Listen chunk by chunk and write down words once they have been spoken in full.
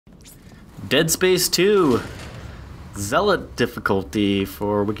Dead Space 2 Zealot difficulty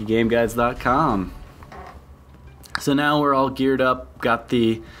for WikiGameGuides.com. So now we're all geared up. Got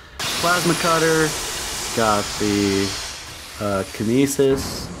the plasma cutter, got the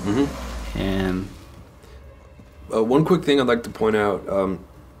kinesis, and one quick thing I'd like to point out: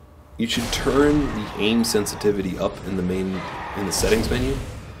 you should turn the aim sensitivity up in the settings menu.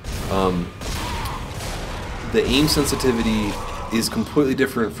 The aim sensitivity is completely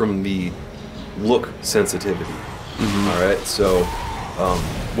different from the look sensitivity. Alright, so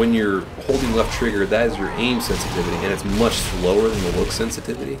when you're holding left trigger, that is your aim sensitivity, and it's much slower than the look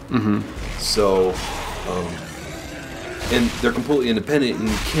sensitivity. So, and they're completely independent, and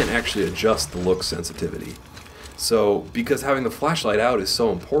you can't actually adjust the look sensitivity. So, because having the flashlight out is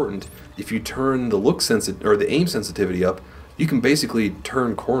so important, if you turn the the aim sensitivity up, you can basically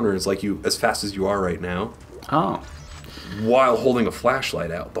turn corners like as fast as you are right now. Oh. While holding a flashlight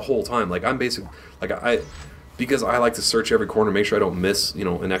out the whole time. Like because I like to search every corner, make sure I don't miss,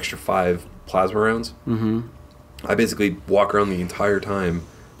 an extra 5 plasma rounds. I basically walk around the entire time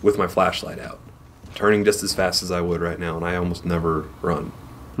with my flashlight out, turning just as fast as I would right now, and I almost never run.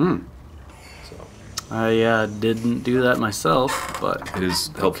 So I didn't do that myself, but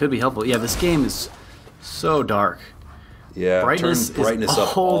it could be helpful. Yeah, this game is so dark. Yeah, brightness is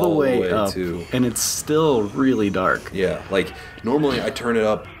up all the way up, too. And it's still really dark. Yeah, like normally I turn it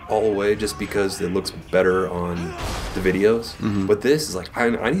up all the way just because it looks better on the videos. But this is like,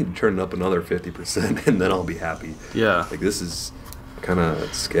 I need to turn it up another 50% and then I'll be happy. Yeah. Like this is kind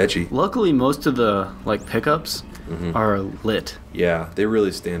of sketchy. Luckily, most of the pickups are lit. Yeah, they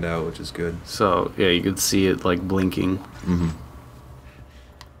really stand out, which is good. So yeah, you could see it blinking.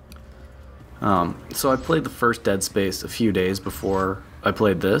 So I played the first Dead Space a few days before I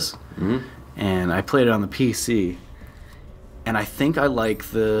played this, and I played it on the PC, and I think I like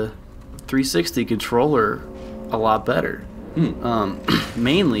the 360 controller a lot better.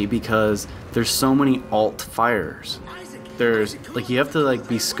 Mainly because there's so many alt fires. There's you have to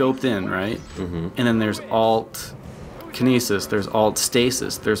be scoped in, right? And then there's alt kinesis, there's alt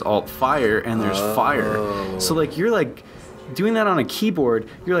stasis, there's alt fire, and there's fire. So you're doing that on a keyboard,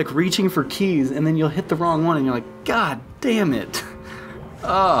 you're reaching for keys, and then you'll hit the wrong one, and you're like, God damn it!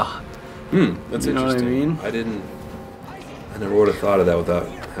 That's interesting. Know what I mean? I never would have thought of that without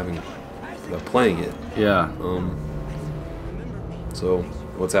playing it. Yeah. So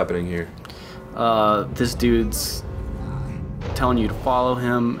what's happening here? This dude's telling you to follow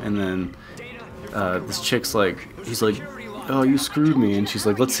him, and then this chick's he's like, oh, you screwed me, and she's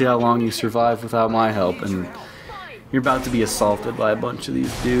like, let's see how long you survive without my help, and you're about to be assaulted by a bunch of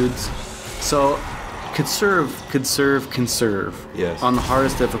these dudes. So, conserve. Yes. On the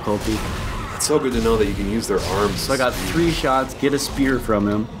hardest difficulty. It's so good to know that you can use their arms. So I got 3 shots, get a spear from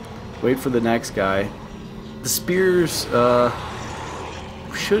him, wait for the next guy. The spears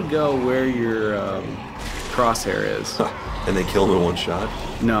should go where your crosshair is. And they kill him in one shot?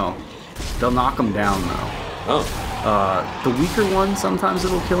 No. They'll knock him down, though. Oh. The weaker one, sometimes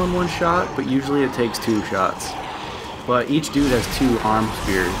it'll kill in one shot, but usually it takes 2 shots. But each dude has 2 arm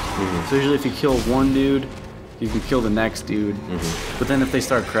spears. So usually if you kill one dude, you can kill the next dude. But then if they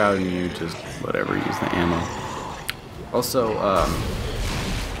start crowding you, just whatever, use the ammo. Also,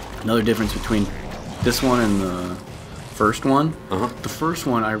 another difference between this one and the first one. The first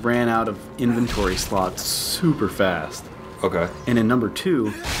one, I ran out of inventory slots super fast. Okay. And in number 2,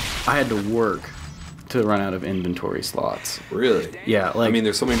 I had to work to run out of inventory slots. Really? Yeah, I mean,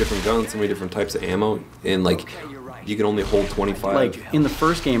 there's so many different guns, so many different types of ammo, and you can only hold 25. In the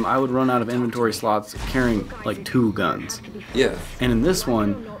first game, I would run out of inventory slots carrying 2 guns. Yeah. And in this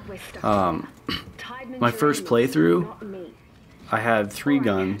one, my first playthrough, I had 3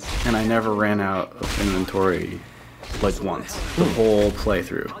 guns, and I never ran out of inventory once. The whole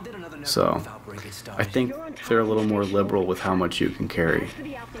playthrough. So, I think they're a little more liberal with how much you can carry.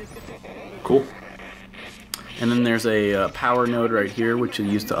 Cool. And then there's a power node right here, which you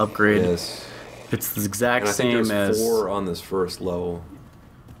use to upgrade. Yes. It's the exact and I think same there's as 4 on this first level.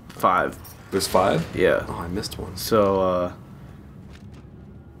 5. There's 5? Yeah. Oh, I missed one. So,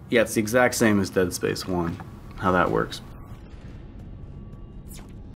 yeah, it's the exact same as Dead Space 1, how that works.